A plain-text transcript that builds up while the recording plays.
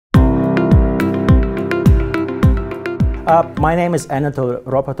My name is Anatoly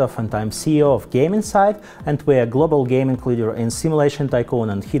Ropotov and I'm CEO of GamesBeat, and we're a global gaming leader in simulation tycoon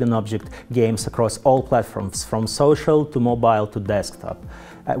and hidden object games across all platforms, from social to mobile to desktop.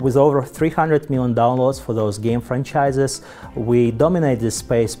 With over 300 million downloads for those game franchises, we dominate this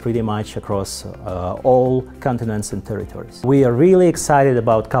space pretty much across all continents and territories. We are really excited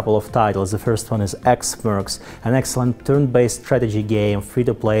about a couple of titles. The first one is X-Mercs, an excellent turn-based strategy game,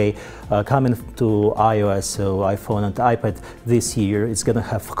 free-to-play, coming to iOS, so iPhone and iPad this year. It's going to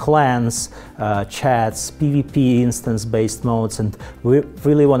have clans, chats, PvP instance-based modes, and we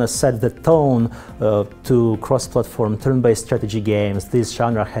really want to set the tone to cross-platform turn-based strategy games. This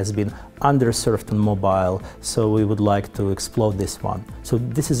genre has been underserved on mobile, so we would like to explode this one. So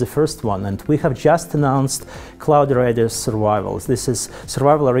this is the first one, and we have just announced Cloud Raiders Survivals. This is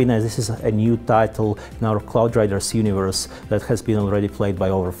Survival Arena. This is a new title in our Cloud Raiders universe that has been already played by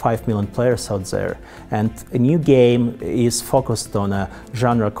over 5 million players out there. And a new game is focused on a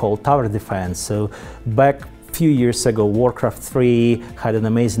genre called tower defense. So back few years ago, Warcraft 3 had an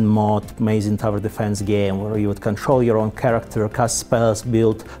amazing mod, amazing tower defense game where you would control your own character, cast spells,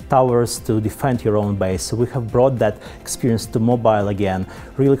 build towers to defend your own base. So we have brought that experience to mobile again.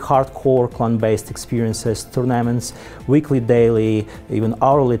 Really hardcore clan-based experiences, tournaments, weekly, daily, even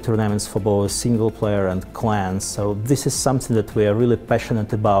hourly tournaments for both single player and clans. So this is something that we are really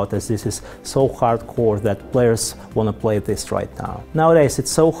passionate about, as this is so hardcore that players want to play this right now. Nowadays, it's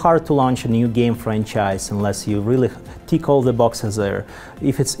so hard to launch a new game franchise unless you really tick all the boxes there.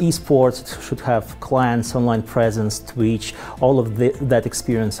 If it's esports, it should have clans, online presence, Twitch, all of that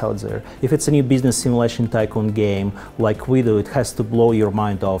experience out there. If it's a new business simulation tycoon game like we do, it has to blow your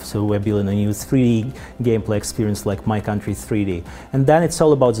mind off. So we're building a new 3D gameplay experience like My Country 3D. And then it's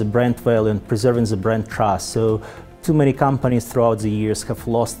all about the brand value and preserving the brand trust. So too many companies throughout the years have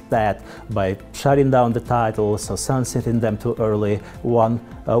lost that by shutting down the titles or sunsetting them too early,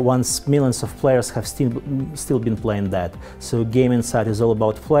 once millions of players have still been playing that. So GamesBeat is all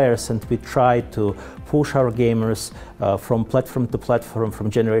about players, and we try to push our gamers from platform to platform, from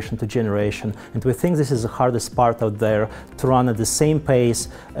generation to generation. And we think this is the hardest part out there, to run at the same pace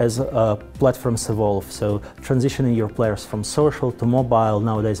as platforms evolve. So transitioning your players from social to mobile,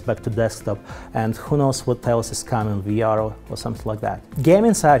 nowadays back to desktop, and who knows what else is coming, VR or something like that.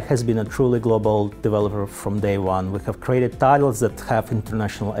 GamesBeat has been a truly global developer from day one. We have created titles that have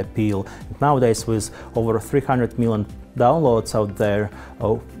international appeal. Nowadays, with over 300 million downloads out there,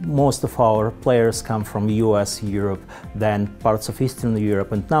 most of our players come from US, Europe, then parts of Eastern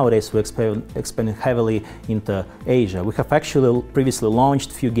Europe, and nowadays we're expanding heavily into Asia. We have actually previously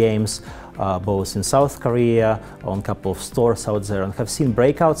launched few games both in South Korea, on a couple of stores out there, and have seen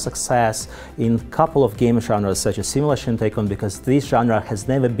breakout success in a couple of game genres such as simulation tycoon, because this genre has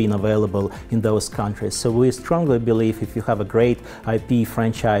never been available in those countries. So we strongly believe if you have a great IP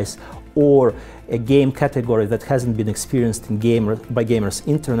franchise or a game category that hasn't been experienced by gamers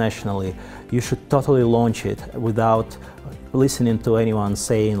internationally, you should totally launch it without listening to anyone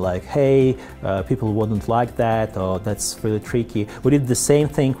saying like, hey, people wouldn't like that, or that's really tricky. We did the same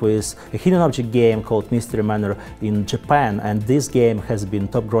thing with a hidden object game called Mystery Manor in Japan, and this game has been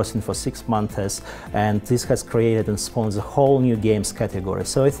top grossing for 6 months, and this has created and spawned a whole new games category.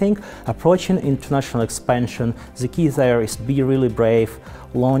 So I think approaching international expansion, the key there is be really brave,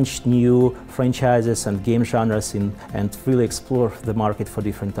 launch new franchises and game genres and really explore the market for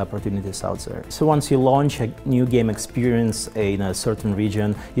different opportunities out there. So once you launch a new game experience in a certain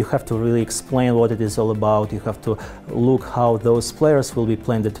region, you have to really explain what it is all about. You have to look how those players will be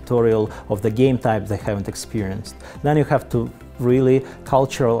playing the tutorial of the game type they haven't experienced. Then you have to really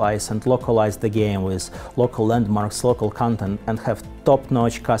culturalize and localize the game with local landmarks, local content, and have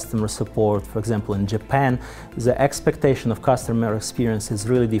top-notch customer support. For example, in Japan, the expectation of customer experience is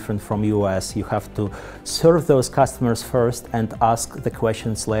really different from US. You have to serve those customers first and ask the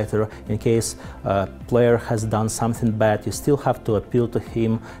questions later. In case a player has done something bad, you still have to appeal to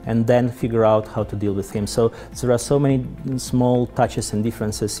him and then figure out how to deal with him. So there are so many small touches and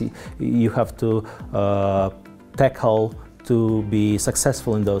differences you have to tackle to be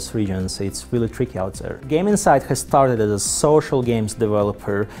successful in those regions. It's really tricky out there. GamesBeat has started as a social games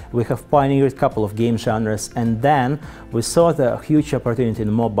developer. We have pioneered a couple of game genres, and then we saw the huge opportunity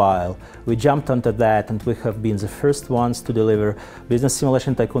in mobile. We jumped onto that, and we have been the first ones to deliver business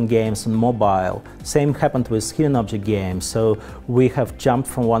simulation tycoon games on mobile. Same happened with hidden object games, so we have jumped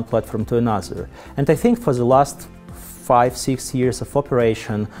from one platform to another. And I think for the last 5-6 years of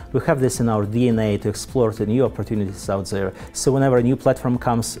operation, we have this in our DNA to explore the new opportunities out there. So whenever a new platform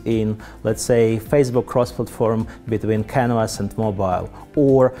comes in, let's say Facebook cross-platform between Canvas and mobile,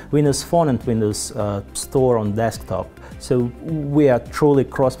 or Windows Phone and Windows Store on desktop. So we are truly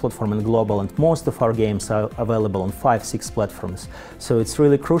cross-platform and global, and most of our games are available on 5-6 platforms. So it's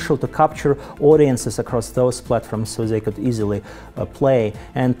really crucial to capture audiences across those platforms so they could easily play.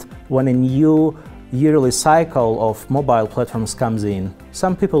 And when a new yearly cycle of mobile platforms comes in,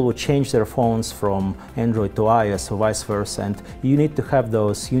 some people will change their phones from Android to iOS or vice versa, and you need to have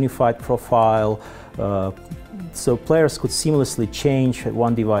those unified profile so players could seamlessly change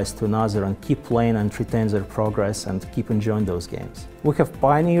one device to another and keep playing and retain their progress and keep enjoying those games. We have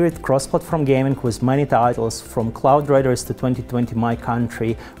pioneered cross-platform gaming with many titles, from Cloud Raiders to 2020 My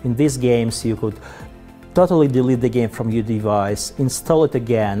Country. In these games you could totally delete the game from your device, install it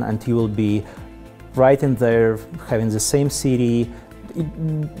again, and you will be right in there having the same CD.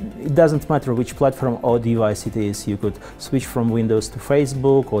 It doesn't matter which platform or device it is. You could switch from Windows to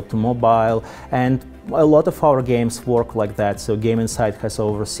Facebook or to mobile, and a lot of our games work like that. So Game Insight has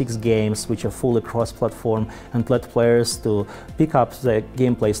over 6 games which are fully cross-platform and let players to pick up the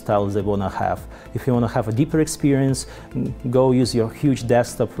gameplay style they want to have. If you want to have a deeper experience, go use your huge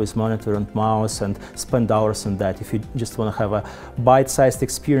desktop with monitor and mouse and spend hours on that. If you just want to have a bite-sized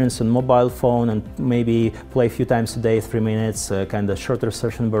experience on mobile phone and maybe play a few times a day, 3 minutes, kind of shorter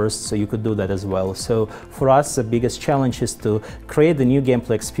session bursts, so you could do that as well. So for us, the biggest challenge is to create the new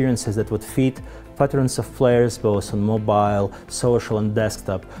gameplay experiences that would fit patterns of players both on mobile, social and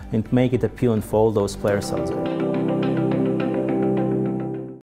desktop, and make it appealing for all those players out there.